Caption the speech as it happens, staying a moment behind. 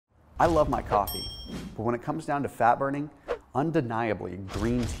I love my coffee, but when it comes down to fat burning, undeniably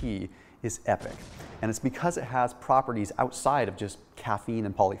green tea is epic. And it's because it has properties outside of just caffeine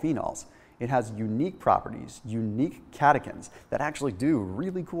and polyphenols. It has unique properties, unique catechins that actually do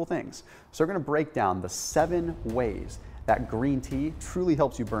really cool things. So we're going to break down the 7 ways that green tea truly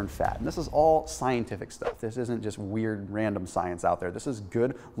helps you burn fat. And this is all scientific stuff. This isn't just weird random science out there. This is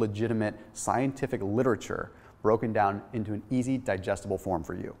good, legitimate scientific literature broken down into an easy, digestible form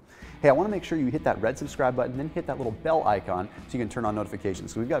for you. Hey, I want to make sure you hit that red subscribe button, then hit that little bell icon so you can turn on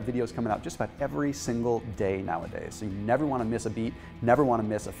notifications. So we've got videos coming out just about every single day nowadays. So you never want to miss a beat, never want to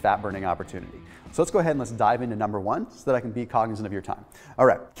miss a fat burning opportunity. So let's go ahead and let's dive into number 1 so that I can be cognizant of your time. All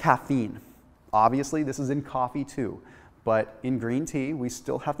right, caffeine. Obviously, this is in coffee too. But in green tea, we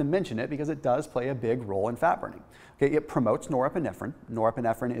still have to mention it because it does play a big role in fat burning. Okay, it promotes norepinephrine.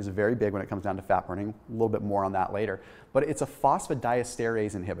 Norepinephrine is very big when it comes down to fat burning. A little bit more on that later. But it's a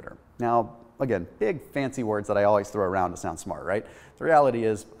phosphodiesterase inhibitor. Now, again, big fancy words that I always throw around to sound smart, right? The reality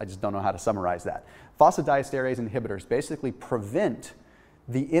is, I just don't know how to summarize that. Phosphodiesterase inhibitors basically prevent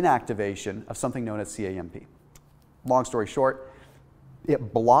the inactivation of something known as CAMP. Long story short,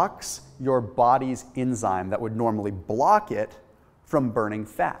 it blocks your body's enzyme that would normally block it from burning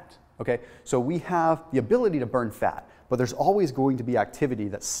fat. Okay, so we have the ability to burn fat, but there's always going to be activity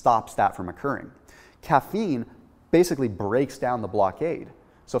that stops that from occurring. Caffeine basically breaks down the blockade,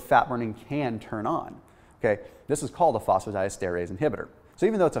 so fat burning can turn on. Okay, this is called a phosphodiesterase inhibitor. So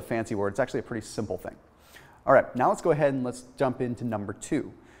even though it's a fancy word, it's actually a pretty simple thing. All right, now let's go ahead and let's jump into number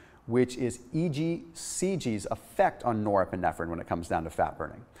 2, which is EGCG's effect on norepinephrine when it comes down to fat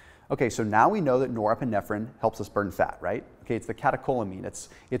burning. Okay, so now we know that norepinephrine helps us burn fat, right? Okay, it's the catecholamine.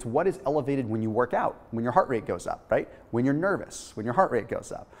 It's what is elevated when you work out, when your heart rate goes up, right? When you're nervous, when your heart rate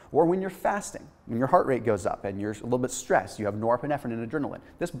goes up. Or when you're fasting, when your heart rate goes up and you're a little bit stressed, you have norepinephrine and adrenaline.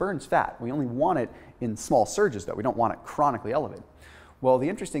 This burns fat. We only want it in small surges though. We don't want it chronically elevated. Well, the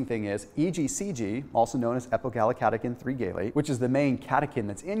interesting thing is EGCG, also known as epigallocatechin 3-galate, which is the main catechin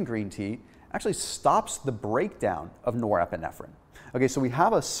that's in green tea, actually stops the breakdown of norepinephrine. Okay, so we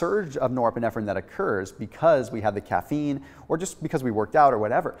have a surge of norepinephrine that occurs because we have the caffeine or just because we worked out or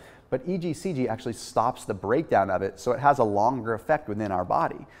whatever. But EGCG actually stops the breakdown of it, so it has a longer effect within our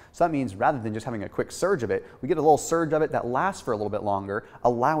body. So that means rather than just having a quick surge of it, we get a little surge of it that lasts for a little bit longer,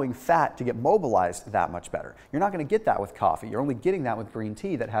 allowing fat to get mobilized that much better. You're not going to get that with coffee. You're only getting that with green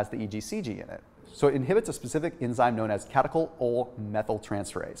tea that has the EGCG in it. So it inhibits a specific enzyme known as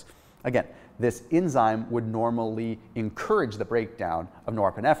catechol-O-methyltransferase. Again, this enzyme would normally encourage the breakdown of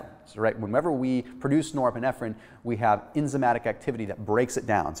norepinephrine. So, right, whenever we produce norepinephrine, we have enzymatic activity that breaks it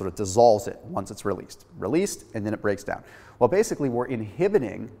down, so it dissolves it once it's released. Released, and then it breaks down. Well, basically, we're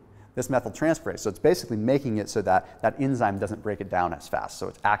inhibiting this methyltransferase, so it's basically making it so that that enzyme doesn't break it down as fast, so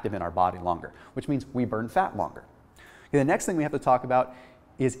it's active in our body longer, which means we burn fat longer. Okay, the next thing we have to talk about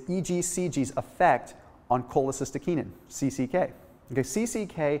is EGCG's effect on cholecystokinin, CCK. Okay,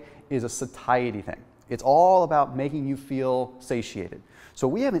 CCK is a satiety thing. It's all about making you feel satiated. So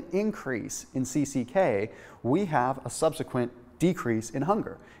we have an increase in CCK, we have a subsequent decrease in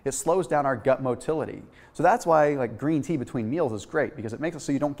hunger. It slows down our gut motility. So that's why like green tea between meals is great because it makes it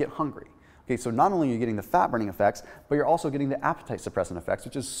so you don't get hungry. Okay, so not only are you getting the fat burning effects, but you're also getting the appetite suppressant effects,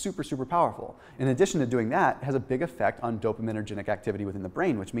 which is super, super powerful. In addition to doing that, it has a big effect on dopaminergic activity within the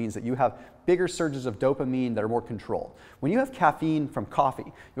brain, which means that you have bigger surges of dopamine that are more controlled. When you have caffeine from coffee,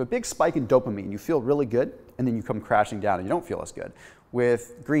 you have a big spike in dopamine, you feel really good, and then you come crashing down and you don't feel as good.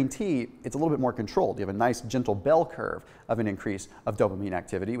 With green tea, it's a little bit more controlled. You have a nice gentle bell curve of an increase of dopamine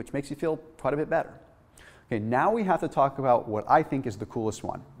activity, which makes you feel quite a bit better. Okay, now we have to talk about what I think is the coolest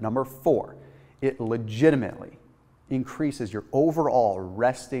one. Number 4, it legitimately increases your overall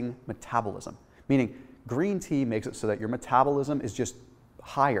resting metabolism. Meaning green tea makes it so that your metabolism is just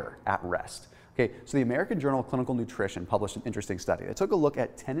higher at rest. Okay, so the American Journal of Clinical Nutrition published an interesting study. They took a look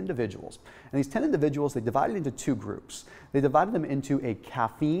at 10 individuals. And these 10 individuals, they divided into 2 groups. They divided them into a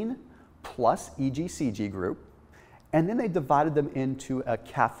caffeine plus EGCG group, and then they divided them into a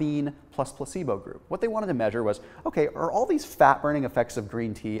caffeine plus placebo group. What they wanted to measure was, okay, are all these fat-burning effects of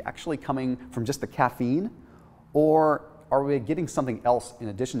green tea actually coming from just the caffeine, or are we getting something else in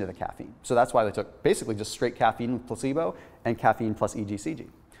addition to the caffeine? So that's why they took basically just straight caffeine with placebo and caffeine plus EGCG.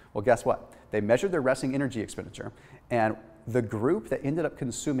 Well, guess what? They measured their resting energy expenditure, and the group that ended up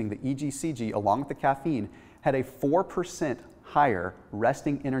consuming the EGCG along with the caffeine had a 4% higher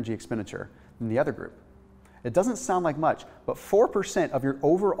resting energy expenditure than the other group. It doesn't sound like much, but 4% of your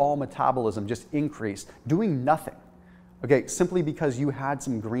overall metabolism just increased doing nothing. Okay, simply because you had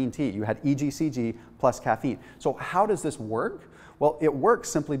some green tea, you had EGCG plus caffeine. So how does this work? Well, it works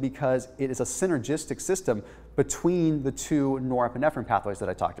simply because it is a synergistic system between the two norepinephrine pathways that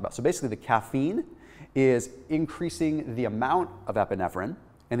I talked about. So basically the caffeine is increasing the amount of epinephrine,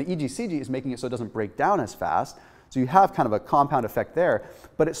 and the EGCG is making it so it doesn't break down as fast. So you have kind of a compound effect there,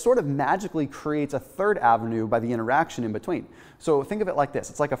 but it sort of magically creates a third avenue by the interaction in between. So think of it like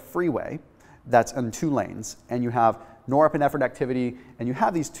this. It's like a freeway that's in 2 lanes, and you have norepinephrine activity, and you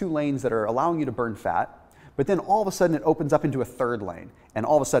have these 2 lanes that are allowing you to burn fat, but then all of a sudden it opens up into a 3rd lane, and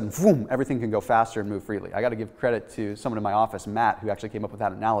all of a sudden, boom, everything can go faster and move freely. I got to give credit to someone in my office, Matt, who actually came up with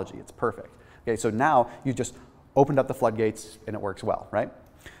that analogy. It's perfect. Okay, so now you just opened up the floodgates and it works well, right?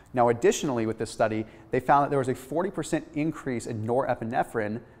 Now, additionally, with this study, they found that there was a 40% increase in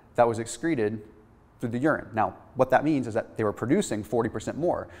norepinephrine that was excreted through the urine. Now, what that means is that they were producing 40%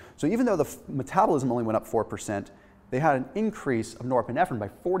 more. So even though the metabolism only went up 4%, they had an increase of norepinephrine by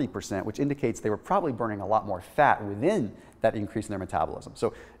 40%, which indicates they were probably burning a lot more fat within that increase in their metabolism.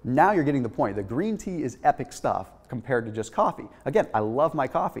 So now you're getting the point. The green tea is epic stuff compared to just coffee. Again, I love my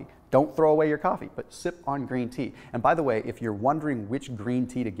coffee. Don't throw away your coffee, but sip on green tea. And by the way, if you're wondering which green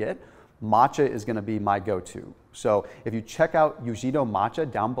tea to get, matcha is going to be my go-to. So if you check out Yujido Matcha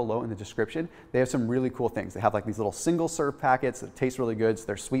down below in the description, they have some really cool things. They have like these little single serve packets that taste really good. So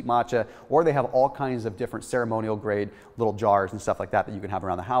they're sweet matcha, or they have all kinds of different ceremonial grade little jars and stuff like that that you can have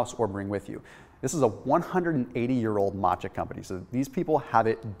around the house or bring with you. This is a 180-year-old matcha company. So these people have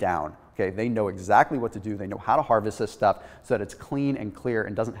it down. Okay, they know exactly what to do. They know how to harvest this stuff so that it's clean and clear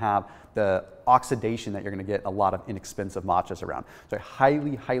and doesn't have the oxidation that you're going to get a lot of inexpensive matchas around. So I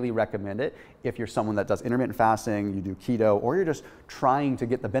highly, highly recommend it if you're someone that does intermittent fasting, you do keto, or you're just trying to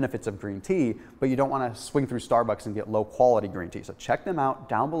get the benefits of green tea, but you don't want to swing through Starbucks and get low quality green tea. So check them out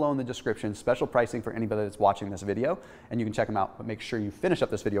down below in the description. Special pricing for anybody that's watching this video, and you can check them out, but make sure you finish up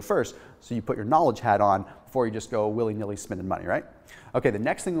this video first so you put your knowledge hat on before you just go willy-nilly spending money, right? Okay, the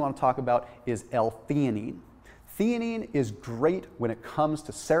next thing we want to talk about is L-theanine. Theanine is great when it comes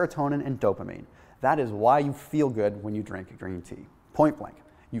to serotonin and dopamine. That is why you feel good when you drink green tea. Point blank.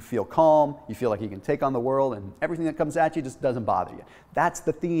 You feel calm, you feel like you can take on the world, and everything that comes at you just doesn't bother you. That's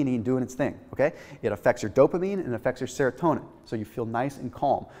the theanine doing its thing, okay? It affects your dopamine and it affects your serotonin, so you feel nice and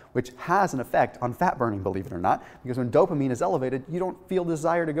calm, which has an effect on fat burning, believe it or not, because when dopamine is elevated, you don't feel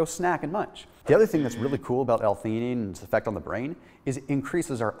desire to go snack and munch. The other thing that's really cool about L-theanine and its effect on the brain is it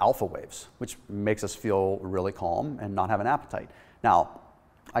increases our alpha waves, which makes us feel really calm and not have an appetite. Now,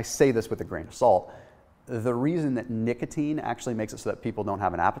 I say this with a grain of salt. The reason that nicotine actually makes it so that people don't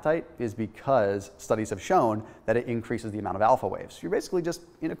have an appetite is because studies have shown that it increases the amount of alpha waves. You're basically just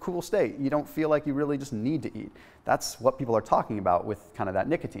in a cool state. You don't feel like you really just need to eat. That's what people are talking about with kind of that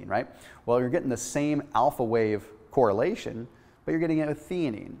nicotine, right? Well, you're getting the same alpha wave correlation, but you're getting it with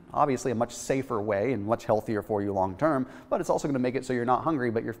theanine. Obviously a much safer way and much healthier for you long term, but it's also going to make it so you're not hungry,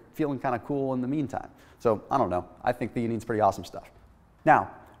 but you're feeling kind of cool in the meantime. So I don't know. I think theanine's pretty awesome stuff.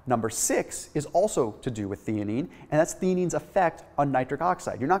 Now, number 6 is also to do with theanine, and that's theanine's effect on nitric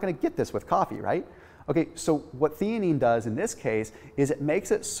oxide. You're not going to get this with coffee, right? Okay, so what theanine does in this case is it makes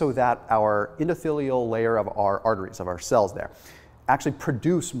it so that our endothelial layer of our arteries, of our cells there, actually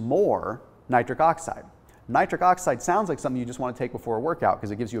produce more nitric oxide. Nitric oxide sounds like something you just want to take before a workout because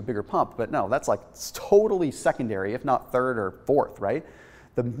it gives you a bigger pump, but no, that's like totally secondary, if not third or fourth, right?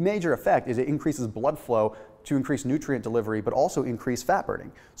 The major effect is it increases blood flow to increase nutrient delivery, but also increase fat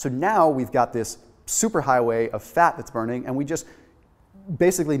burning. So now we've got this superhighway of fat that's burning, and we just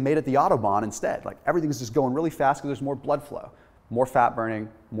basically made it the Autobahn instead. Like everything's just going really fast because there's more blood flow, more fat burning,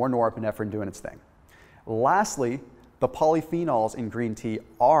 more norepinephrine doing its thing. Lastly, the polyphenols in green tea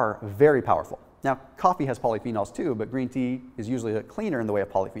are very powerful. Now, coffee has polyphenols too, but green tea is usually cleaner in the way of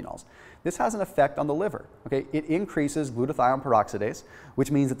polyphenols. This has an effect on the liver. Okay? It increases glutathione peroxidase, which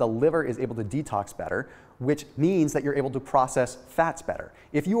means that the liver is able to detox better, which means that you're able to process fats better.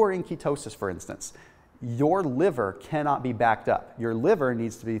 If you are in ketosis, for instance, your liver cannot be backed up. Your liver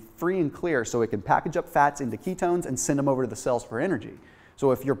needs to be free and clear so it can package up fats into ketones and send them over to the cells for energy.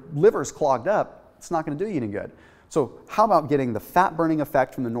 So if your liver's clogged up, it's not going to do you any good. So how about getting the fat burning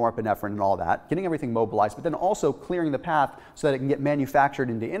effect from the norepinephrine and all that, getting everything mobilized, but then also clearing the path so that it can get manufactured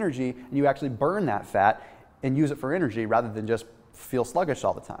into energy and you actually burn that fat and use it for energy rather than just feel sluggish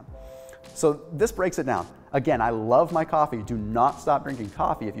all the time. So this breaks it down. Again, I love my coffee. Do not stop drinking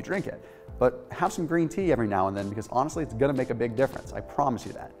coffee if you drink it, but have some green tea every now and then because honestly, it's going to make a big difference. I promise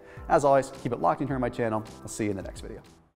you that. As always, keep it locked in here on my channel. I'll see you in the next video.